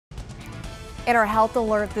In our health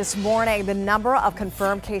alert this morning, the number of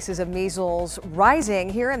confirmed cases of measles rising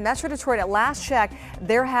here in Metro Detroit. At last check,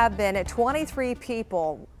 there have been 23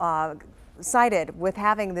 people cited with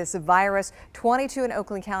having this virus, 22 in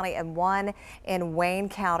Oakland County and 1 in Wayne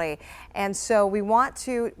County. And so we want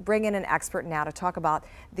to bring in an expert now to talk about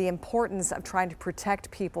the importance of trying to protect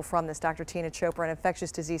people from this. Dr. Tina Chopra, an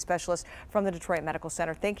infectious disease specialist from the Detroit Medical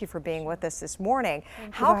Center. Thank you for being with us this morning.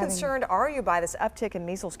 How concerned are you by this uptick in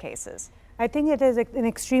measles cases? I think it is an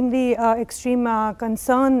extremely extreme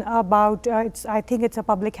concern about, I think it's a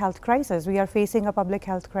public health crisis. We are facing a public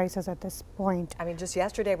health crisis at this point. I mean, just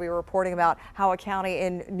yesterday we were reporting about how a county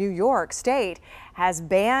in New York State has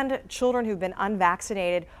banned children who've been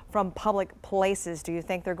unvaccinated from public places. Do you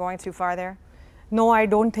think they're going too far there? No, I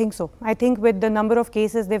don't think so. I think with the number of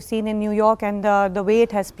cases they've seen in New York and the way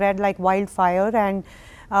it has spread like wildfire, and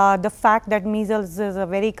the fact that measles is a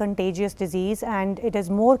very contagious disease and it is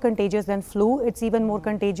more contagious than flu, it's even more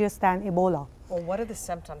contagious than Ebola. Well, what are the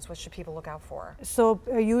symptoms? What should people look out for? So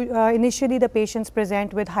initially the patients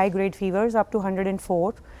present with high-grade fevers up to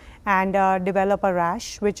 104 and develop a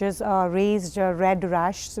rash, which is a raised red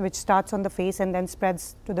rash which starts on the face and then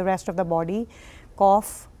spreads to the rest of the body,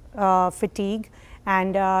 cough, fatigue,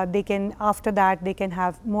 and after that they can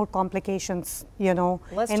have more complications, you know.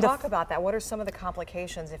 Let's talk about that. What are some of the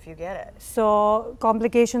complications if you get it? So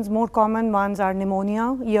complications, more common ones are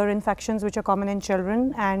pneumonia, ear infections, which are common in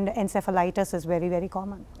children, and encephalitis is very, very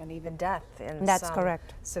common. And even death in That's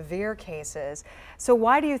correct. Severe cases. So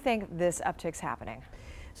why do you think this uptick's happening?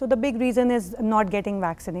 So the big reason is not getting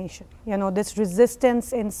vaccination. You know, this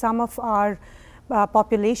resistance in some of our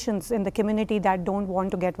populations in the community that don't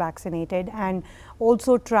want to get vaccinated, and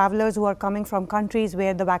also travelers who are coming from countries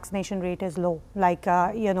where the vaccination rate is low, like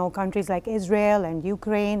you know, countries like Israel and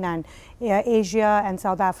Ukraine and Asia and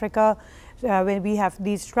South Africa, where we have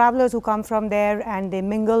these travelers who come from there and they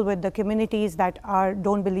mingle with the communities that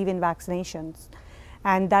don't believe in vaccinations,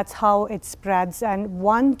 and that's how it spreads. And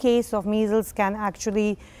one case of measles can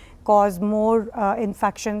actually cause more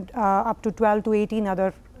infection, up to 12 to 18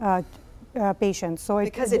 other patients. So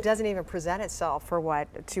because it doesn't even present itself for what,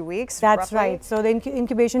 2 weeks? That's roughly? Right. So the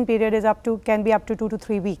incubation period is can be up to 2 to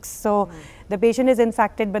 3 weeks. So the patient is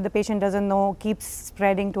infected, but the patient doesn't know, keeps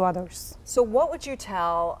spreading to others. So what would you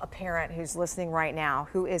tell a parent who's listening right now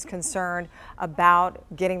who is concerned about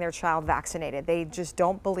getting their child vaccinated? They just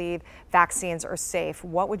don't believe vaccines are safe.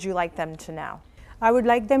 What would you like them to know? I would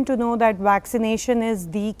like them to know that vaccination is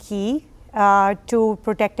the key to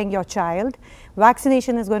protecting your child.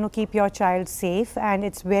 Vaccination is going to keep your child safe, and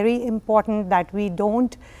it's very important that we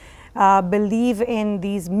don't believe in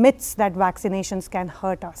these myths that vaccinations can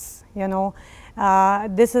hurt us. You know,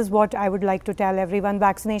 this is what I would like to tell everyone.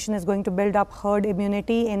 Vaccination is going to build up herd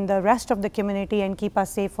immunity in the rest of the community and keep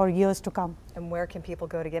us safe for years to come. And where can people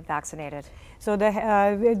go to get vaccinated? So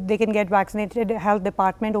they can get vaccinated. Health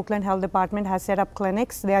Department, Oakland Health Department has set up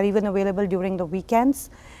clinics. They are even available during the weekends.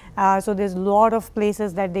 So there's a lot of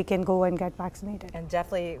places that they can go and get vaccinated. And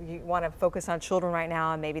definitely you want to focus on children right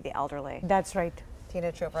now and maybe the elderly. That's right.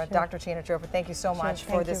 Tina Chopra, sure. Dr. Tina Chopra, thank you so much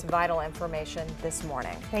for this vital information this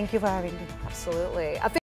morning. Thank you for having me. Absolutely.